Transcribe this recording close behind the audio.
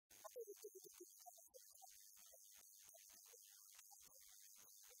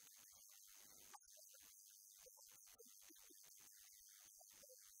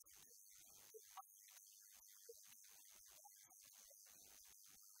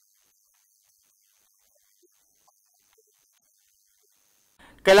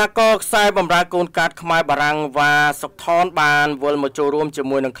កីឡាករខ្សែបម្រើកូនកាត់ខ្មែរបារាំងវ៉ាសុកថនបានវិលមកចូលរួមជា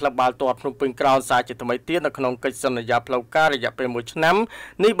មួយនឹងក្លឹបបាល់ទាត់ភ្នំពេញក្រោនសារជាថ្មីទៀតនៅក្នុងកិច្ចសន្យាផ្លូវការរយៈពេល1ឆ្នាំ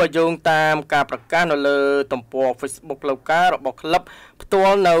នេះបើយោងតាមការប្រកាសនៅលើទំព័រ Facebook ផ្លូវការរបស់ក្លឹបផ្ទា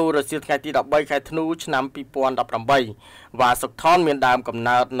ល់នៅរសៀលថ្ងៃទី13ខែធ្នូឆ្នាំ2018វ៉ាសុកថនមានដើមកំ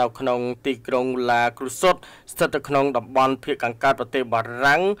ណើតនៅក្នុងទីក្រុងឡាគ្រូសុតស្ថិតនៅក្នុងតំបន់ភាគខាងកើតប្រទេសបា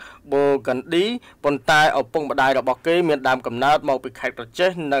រាំងបូហ្គាន់ឌីប៉ុន្តែឪពុកម្ដាយរបស់គេមានដើមកំណើតមកពីខេត្តក្រ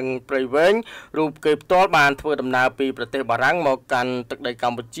ចេះនិងព្រៃវែងរូបគេផ្ទាល់បានធ្វើដំណើរពីប្រទេសបារាំងមកកាន់ទឹកដីក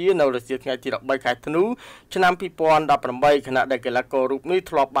ម្ពុជានៅរសៀលថ្ងៃទី13ខែធ្នូឆ្នាំ2018ខណៈដែលកីឡាកររូបនេះ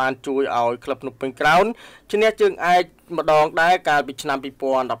ធ្លាប់បានជួយឲ្យក្លឹបភ្នំពេញក្រោនឈ្នះជើងឯកម្ដងដែរកាលពីឆ្នាំ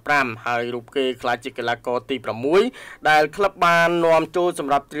2015ហើយរូបគេក្លាយជាកីឡាករទី6ដែលក្លឹបបាននាំចូលស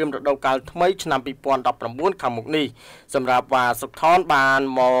ម្រាប់ត្រៀមរដូវកាលថ្មីឆ្នាំ2019ខាងមុខនេះសម្រាប់វ៉ាសុកថនបាន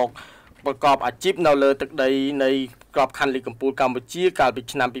មកប្រកបអាជីពនៅលើទឹកដីនៃក្របខ័ណ្ឌលីកកំពូលកម្ពុជាកាលពី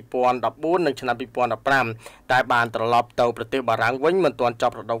ឆ្នាំ2014និងឆ្នាំ2015តែបានត្រឡប់ទៅប្រទេសបារាំងវិញមិនទាន់ច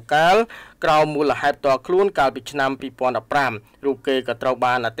ប់រដូវកាលក្រោមមូលហេតុផ្ទាល់ខ្លួនកាលពីឆ្នាំ2015រូបគេក៏ត្រូវ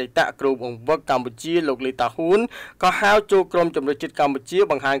បានអតីតគ្រូបង្វឹកកម្ពុជាលោកលីតាហ៊ួនក៏ហៅចូលក្រុមជម្រើសជាតិកម្ពុជា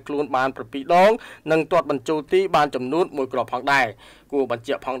បង្ហាញខ្លួនបាន7ដងនិងទាត់បញ្ចូលទីបានចំនួន1គ្រាប់ផងដែរគួរបញ្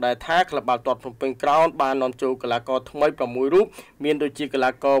ជាក់ផងដែរថាក្លឹបបាល់ទាត់ភ្នំពេញក្រោនបាននាំចូលកីឡាករថ្មី6រូបមានដូចជាកី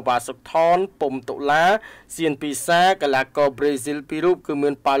ឡាករវ៉ាសុកថនពុំតុលាសៀនពីសាកីឡាករប្រេស៊ីល2រូបគឺមា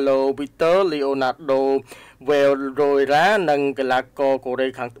នប៉ាឡូវីទ័រលីអូណាល់ដូវេលរ៉ូរ៉ានិងកីឡាករកូរ៉េ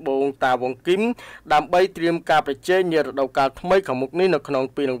ខាងត្បូងតាវងគីមដើម្បីត្រៀមការប្រជែងនារដូវកាលថ្មីខាងមុខនេះនៅក្នុង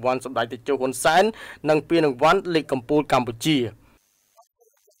ពានរង្វាន់សម្ដេចតេជោហ៊ុនសែននិងពានរង្វាន់លីកកំពូលកម្ពុជា